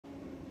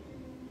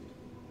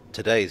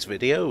Today's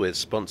video is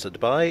sponsored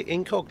by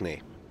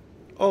Incogni,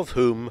 of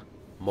whom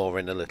more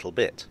in a little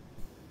bit.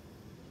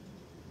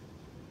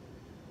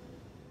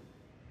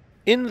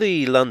 In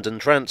the London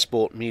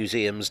Transport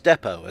Museum's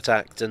depot at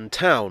Acton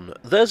Town,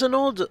 there's an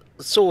odd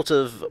sort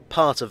of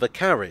part of a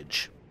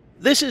carriage.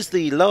 This is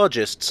the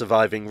largest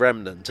surviving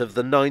remnant of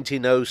the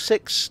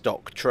 1906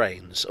 stock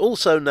trains,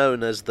 also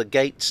known as the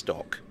gate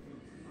stock.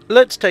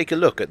 Let's take a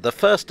look at the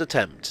first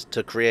attempt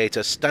to create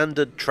a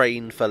standard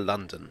train for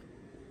London.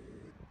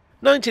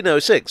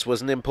 1906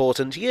 was an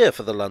important year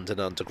for the London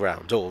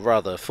Underground, or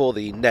rather for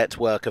the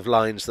network of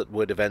lines that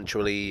would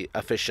eventually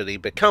officially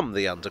become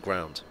the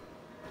Underground.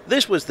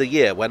 This was the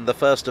year when the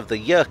first of the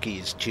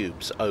Yerkes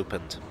tubes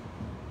opened.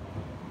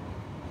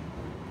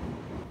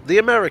 The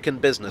American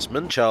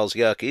businessman Charles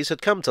Yerkes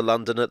had come to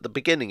London at the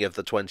beginning of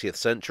the 20th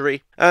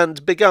century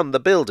and begun the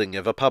building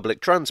of a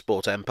public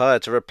transport empire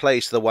to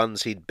replace the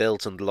ones he'd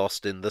built and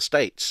lost in the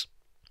States.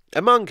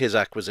 Among his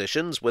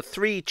acquisitions were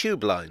 3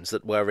 tube lines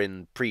that were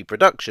in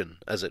pre-production,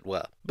 as it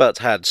were, but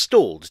had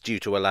stalled due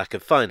to a lack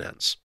of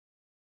finance.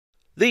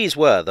 These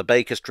were the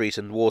Baker Street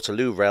and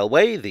Waterloo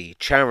Railway, the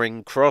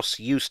Charing Cross,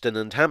 Euston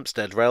and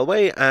Hampstead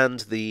Railway, and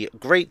the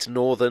Great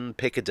Northern,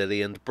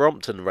 Piccadilly and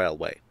Brompton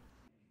Railway.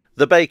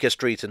 The Baker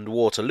Street and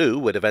Waterloo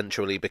would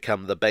eventually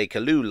become the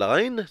Bakerloo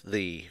Line,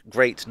 the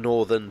Great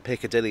Northern,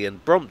 Piccadilly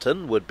and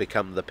Brompton would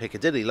become the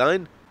Piccadilly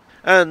Line,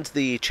 and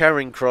the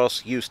Charing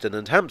Cross, Euston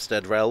and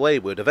Hampstead Railway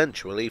would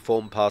eventually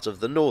form part of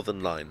the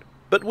Northern Line,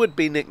 but would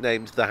be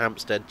nicknamed the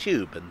Hampstead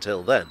Tube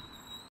until then.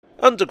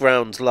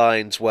 Underground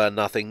lines were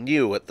nothing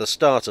new at the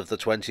start of the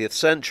 20th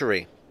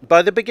century.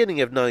 By the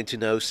beginning of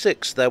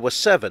 1906 there were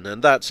 7,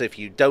 and that's if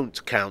you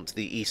don't count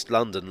the East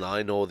London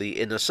Line or the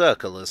Inner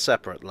Circle as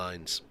separate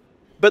lines.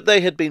 But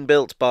they had been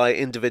built by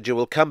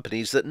individual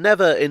companies that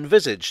never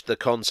envisaged the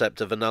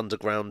concept of an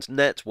underground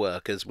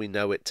network as we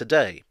know it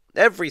today.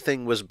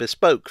 Everything was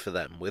bespoke for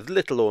them, with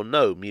little or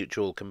no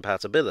mutual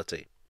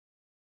compatibility.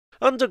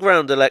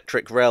 Underground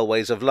Electric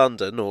Railways of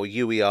London, or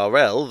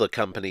UERL, the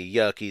company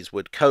Yerkes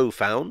would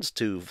co-found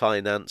to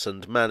finance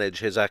and manage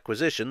his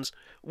acquisitions,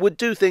 would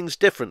do things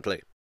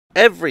differently.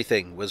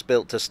 Everything was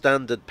built to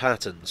standard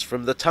patterns,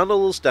 from the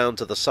tunnels down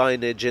to the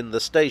signage in the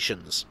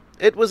stations.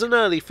 It was an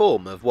early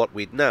form of what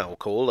we'd now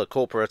call a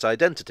corporate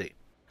identity.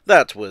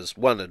 That was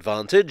one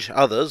advantage,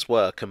 others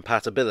were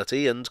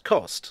compatibility and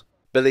cost.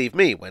 Believe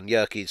me, when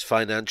Yerkes'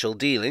 financial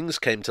dealings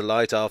came to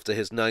light after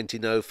his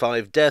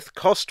 1905 death,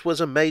 cost was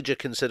a major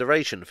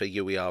consideration for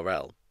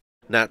UERL.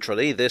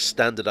 Naturally, this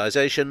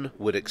standardization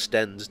would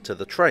extend to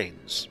the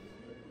trains.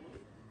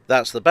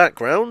 That's the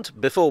background.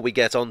 Before we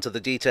get on to the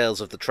details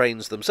of the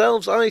trains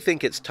themselves, I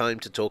think it's time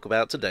to talk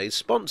about today's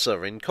sponsor,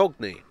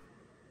 Incogni.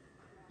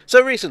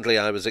 So recently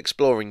I was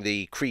exploring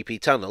the creepy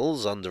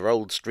tunnels under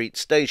Old Street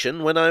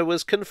Station when I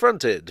was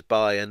confronted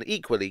by an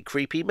equally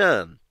creepy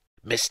man.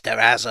 "Mr.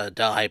 Hazard,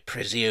 I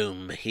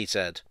presume," he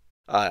said.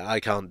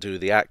 I can't do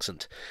the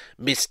accent.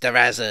 "Mr.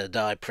 Hazard,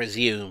 I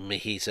presume,"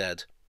 he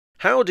said.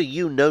 "How do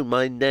you know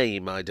my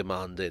name?" I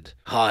demanded.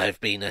 "I've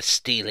been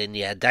a-stealing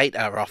your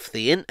data off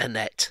the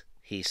internet,"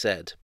 he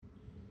said.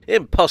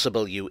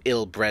 "Impossible, you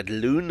ill-bred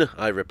loon,"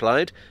 I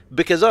replied,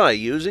 "because I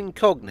use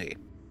Incogni.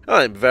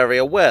 I'm very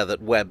aware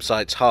that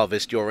websites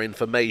harvest your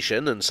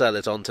information and sell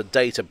it on to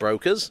data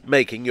brokers,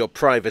 making your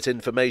private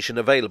information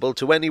available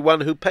to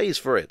anyone who pays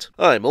for it.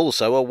 I'm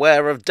also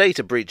aware of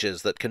data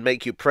breaches that can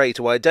make you prey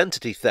to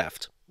identity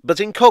theft. But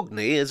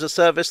Incogni is a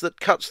service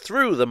that cuts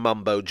through the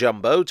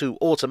mumbo-jumbo to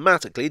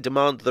automatically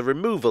demand the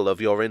removal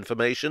of your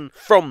information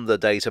from the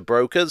data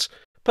brokers,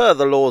 per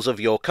the laws of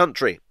your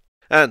country.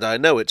 And I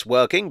know it's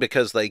working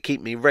because they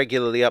keep me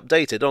regularly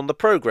updated on the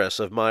progress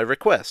of my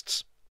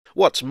requests.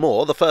 What's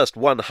more, the first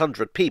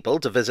 100 people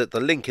to visit the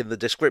link in the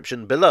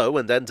description below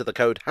and enter the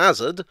code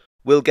HAZARD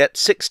will get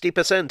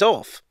 60%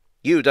 off.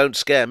 You don't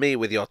scare me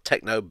with your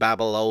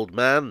techno-babble, old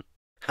man."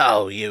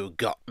 "Oh, you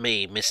got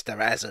me, Mr.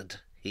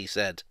 Hazard," he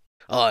said.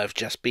 "I've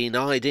just been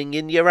hiding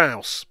in your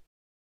house."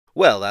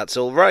 "Well, that's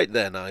all right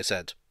then," I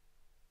said.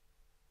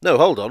 No,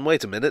 hold on,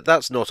 wait a minute,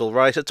 that's not all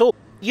right at all.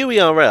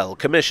 UERL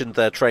commissioned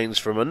their trains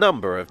from a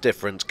number of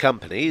different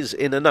companies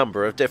in a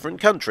number of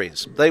different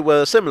countries. They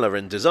were similar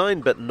in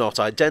design, but not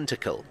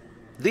identical.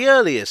 The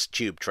earliest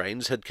tube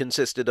trains had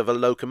consisted of a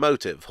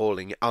locomotive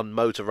hauling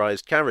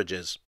unmotorized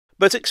carriages.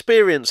 But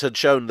experience had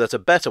shown that a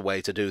better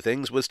way to do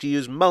things was to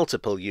use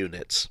multiple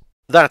units.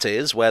 That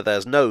is, where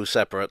there's no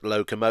separate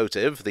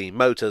locomotive, the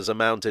motors are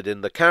mounted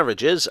in the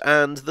carriages,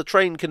 and the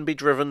train can be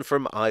driven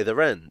from either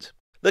end.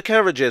 The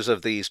carriages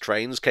of these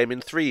trains came in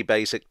 3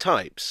 basic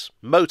types.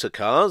 Motor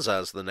cars,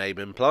 as the name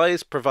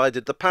implies,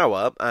 provided the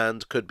power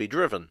and could be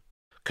driven.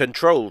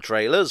 Control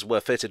trailers were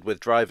fitted with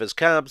drivers'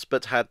 cabs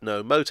but had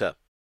no motor.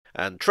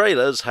 And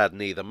trailers had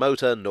neither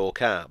motor nor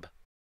cab.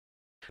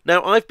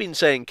 Now, I've been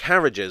saying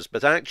carriages,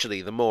 but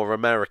actually the more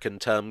American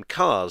term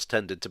cars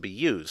tended to be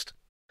used.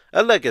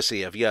 A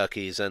legacy of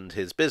Yerkes and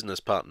his business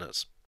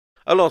partners.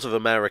 A lot of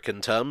American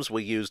terms were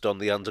used on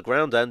the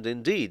Underground and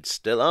indeed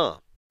still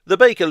are. The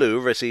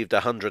Bakerloo received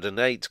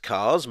 108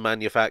 cars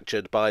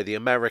manufactured by the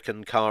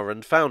American Car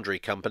and Foundry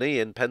Company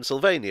in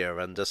Pennsylvania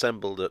and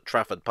assembled at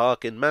Trafford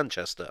Park in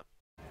Manchester.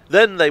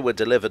 Then they were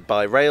delivered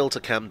by rail to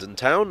Camden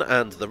Town,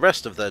 and the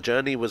rest of their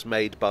journey was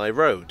made by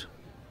road.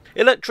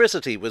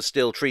 Electricity was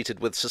still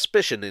treated with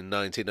suspicion in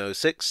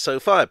 1906,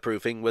 so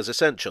fireproofing was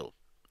essential.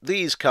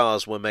 These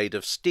cars were made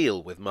of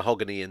steel with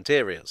mahogany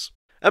interiors.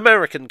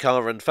 American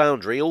Car and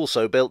Foundry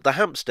also built the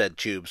Hampstead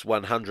Tube's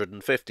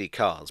 150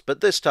 cars,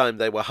 but this time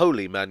they were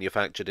wholly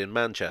manufactured in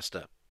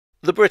Manchester.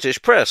 The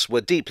British press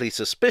were deeply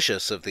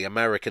suspicious of the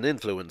American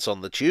influence on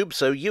the Tube,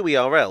 so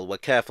UERL were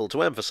careful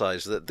to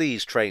emphasise that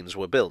these trains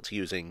were built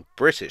using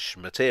British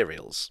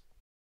materials.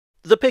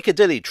 The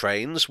Piccadilly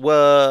trains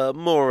were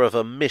more of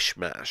a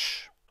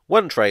mishmash.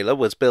 One trailer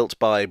was built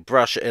by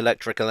Brush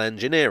Electrical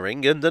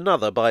Engineering and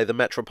another by the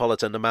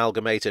Metropolitan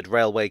Amalgamated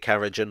Railway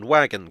Carriage and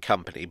Wagon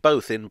Company,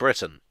 both in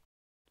Britain.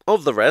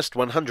 Of the rest,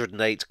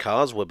 108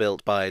 cars were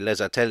built by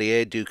Les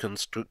Ateliers de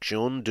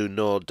Construction du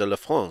Nord de la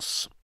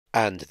France,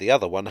 and the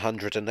other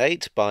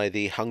 108 by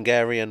the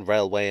Hungarian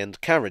Railway and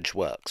Carriage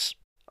Works.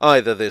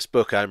 Either this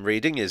book I'm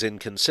reading is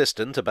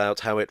inconsistent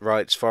about how it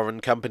writes foreign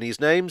companies'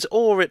 names,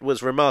 or it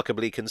was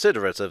remarkably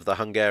considerate of the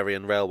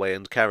Hungarian Railway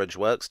and Carriage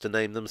Works to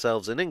name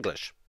themselves in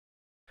English.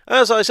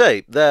 As I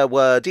say, there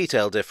were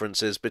detail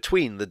differences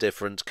between the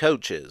different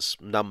coaches.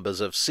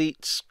 Numbers of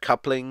seats,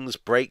 couplings,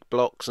 brake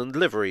blocks, and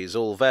liveries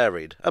all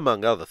varied,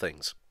 among other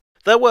things.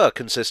 There were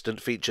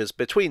consistent features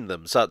between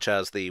them, such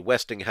as the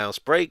Westinghouse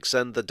brakes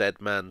and the dead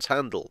man's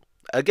handle.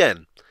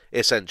 Again,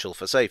 essential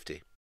for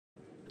safety.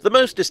 The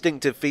most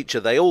distinctive feature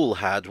they all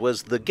had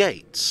was the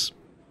gates.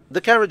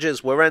 The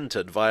carriages were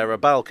entered via a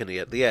balcony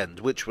at the end,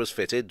 which was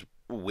fitted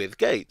with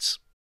gates.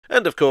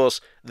 And of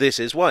course, this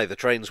is why the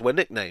trains were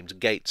nicknamed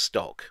Gate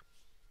Stock,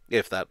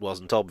 if that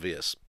wasn't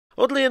obvious.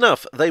 Oddly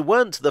enough, they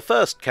weren't the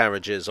first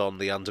carriages on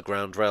the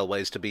Underground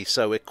railways to be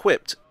so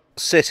equipped.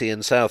 City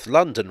and South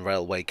London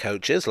railway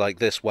coaches, like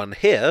this one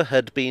here,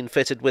 had been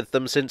fitted with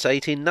them since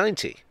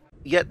 1890.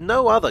 Yet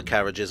no other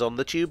carriages on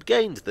the Tube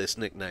gained this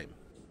nickname.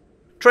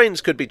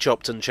 Trains could be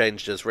chopped and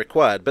changed as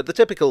required, but the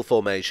typical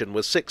formation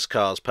was 6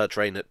 cars per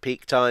train at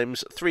peak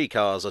times, 3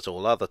 cars at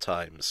all other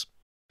times.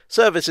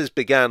 Services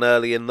began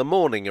early in the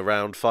morning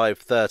around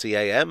 5:30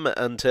 a.m.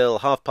 until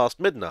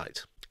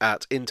midnight,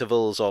 at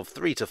intervals of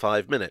 3 to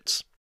 5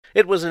 minutes.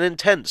 It was an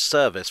intense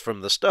service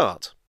from the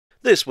start.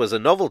 This was a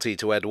novelty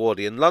to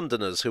Edwardian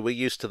Londoners who were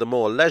used to the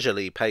more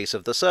leisurely pace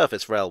of the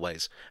surface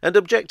railways, and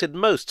objected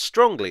most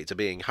strongly to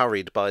being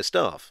hurried by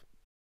staff.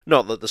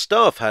 Not that the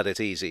staff had it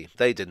easy,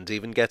 they didn't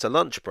even get a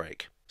lunch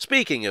break.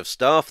 Speaking of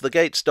staff, the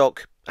gate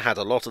stock had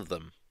a lot of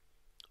them.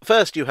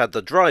 First you had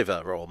the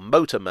driver, or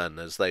motorman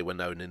as they were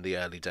known in the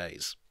early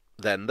days.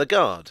 Then the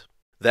guard.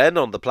 Then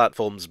on the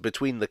platforms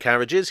between the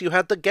carriages you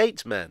had the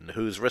gatemen,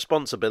 whose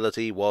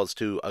responsibility was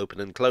to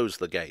open and close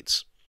the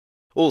gates.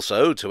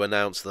 Also to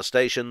announce the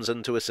stations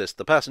and to assist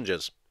the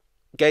passengers.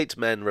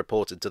 Gatemen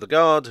reported to the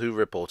guard, who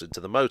reported to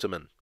the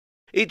motorman.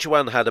 Each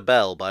one had a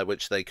bell by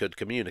which they could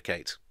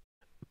communicate.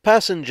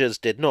 Passengers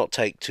did not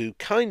take too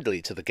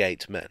kindly to the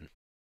gatemen.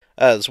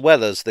 As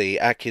well as the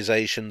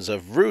accusations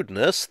of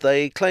rudeness,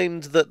 they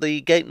claimed that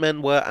the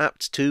gatemen were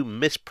apt to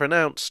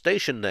mispronounce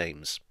station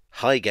names.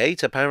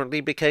 Highgate apparently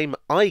became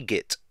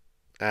Igate,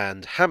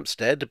 and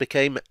Hampstead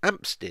became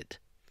Ampstead.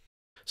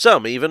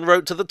 Some even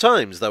wrote to the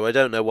Times, though I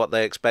don't know what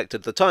they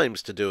expected the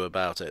Times to do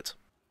about it.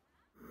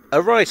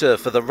 A writer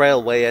for the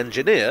Railway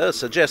Engineer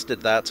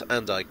suggested that,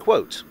 and I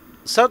quote,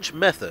 "Such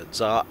methods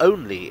are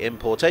only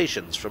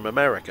importations from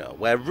America,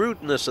 where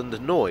rudeness and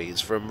noise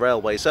from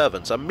railway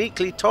servants are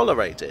meekly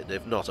tolerated,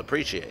 if not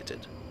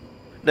appreciated."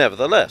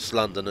 Nevertheless,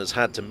 Londoners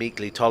had to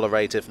meekly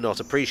tolerate, if not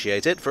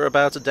appreciate it, for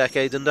about a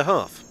decade and a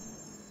half.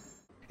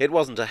 It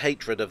wasn't a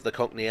hatred of the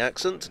Cockney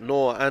accent,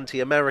 nor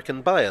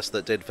anti-American bias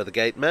that did for the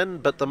gatemen,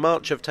 but the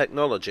march of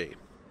technology.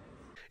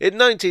 In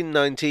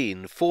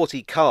 1919,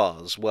 40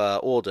 cars were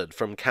ordered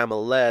from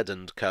Camel Laird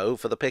 & Co.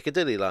 for the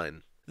Piccadilly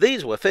line.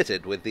 These were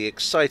fitted with the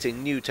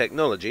exciting new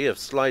technology of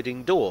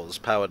sliding doors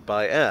powered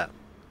by air.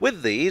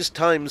 With these,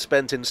 time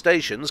spent in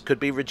stations could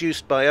be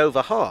reduced by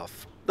over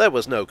half. There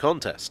was no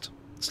contest.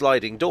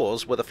 Sliding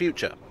doors were the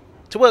future.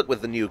 To work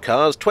with the new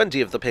cars, 20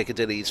 of the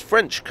Piccadilly's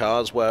French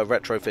cars were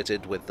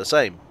retrofitted with the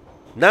same.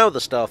 Now the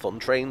staff on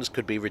trains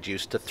could be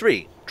reduced to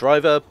 3,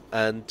 driver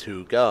and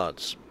 2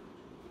 guards.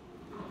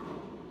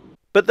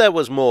 But there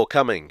was more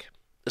coming.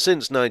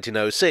 Since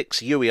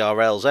 1906,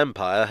 UERL's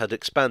empire had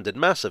expanded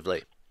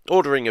massively.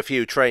 Ordering a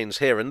few trains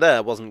here and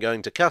there wasn't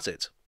going to cut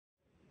it.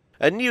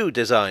 A new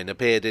design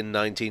appeared in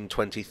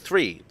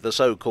 1923, the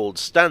so-called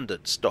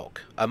Standard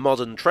Stock, a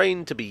modern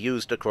train to be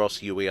used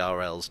across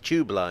UERL's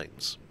tube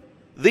lines.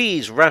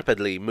 These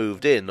rapidly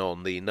moved in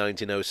on the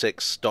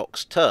 1906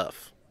 stock's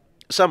turf.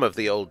 Some of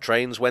the old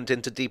trains went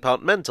into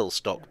departmental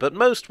stock, but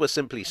most were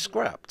simply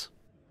scrapped.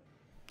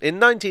 In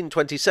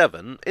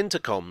 1927,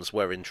 intercoms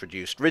were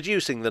introduced,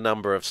 reducing the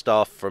number of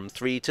staff from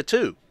 3 to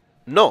 2.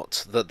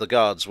 Not that the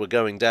guards were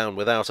going down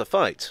without a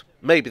fight.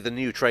 Maybe the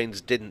new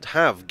trains didn't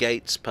have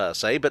gates per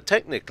se, but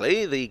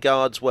technically the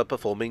guards were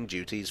performing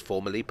duties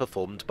formerly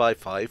performed by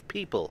 5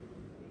 people.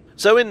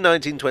 So in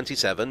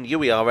 1927,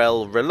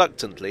 UERL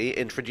reluctantly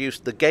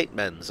introduced the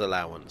gatemen's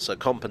allowance, a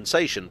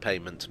compensation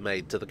payment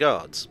made to the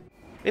guards.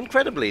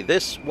 Incredibly,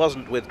 this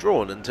wasn't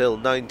withdrawn until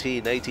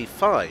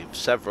 1985,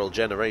 several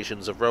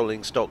generations of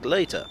rolling stock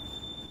later.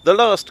 The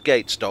last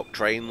gate stock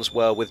trains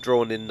were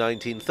withdrawn in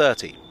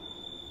 1930.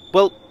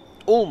 Well,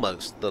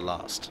 almost the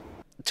last.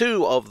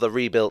 2 of the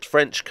rebuilt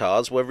French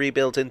cars were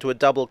rebuilt into a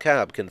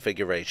double-cab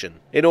configuration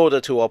in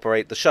order to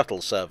operate the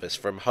shuttle service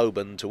from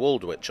Holborn to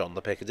Aldwych on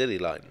the Piccadilly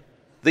line.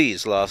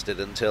 These lasted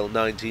until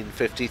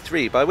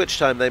 1953, by which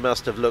time they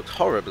must have looked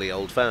horribly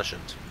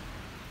old-fashioned.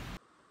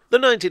 The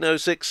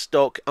 1906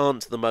 stock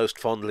aren't the most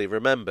fondly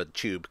remembered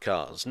tube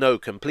cars. No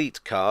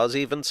complete cars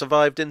even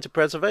survived into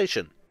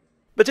preservation.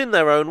 But in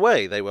their own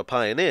way, they were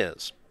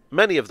pioneers.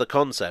 Many of the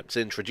concepts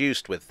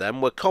introduced with them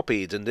were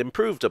copied and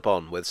improved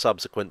upon with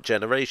subsequent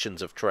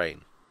generations of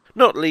train,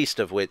 not least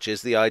of which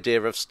is the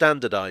idea of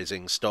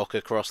standardizing stock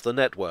across the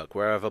network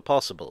wherever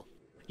possible.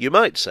 You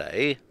might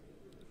say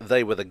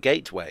they were the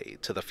gateway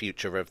to the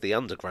future of the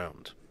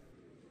underground.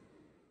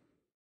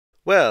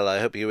 Well, I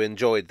hope you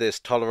enjoyed this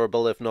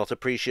tolerable if not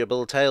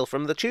appreciable tale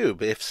from the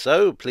tube. If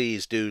so,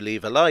 please do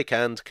leave a like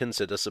and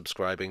consider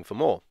subscribing for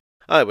more.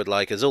 I would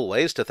like, as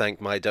always, to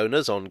thank my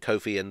donors on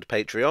Ko-fi and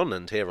Patreon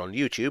and here on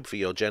YouTube for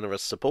your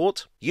generous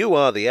support. You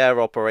are the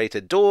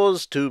air-operated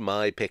doors to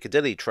my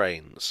Piccadilly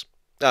trains.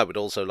 I would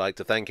also like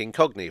to thank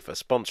Incogni for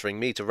sponsoring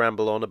me to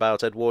ramble on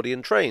about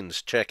Edwardian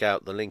trains. Check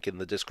out the link in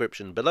the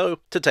description below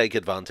to take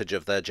advantage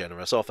of their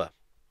generous offer.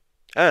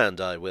 And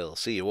I will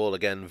see you all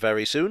again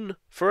very soon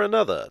for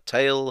another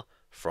tale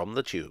from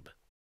the tube.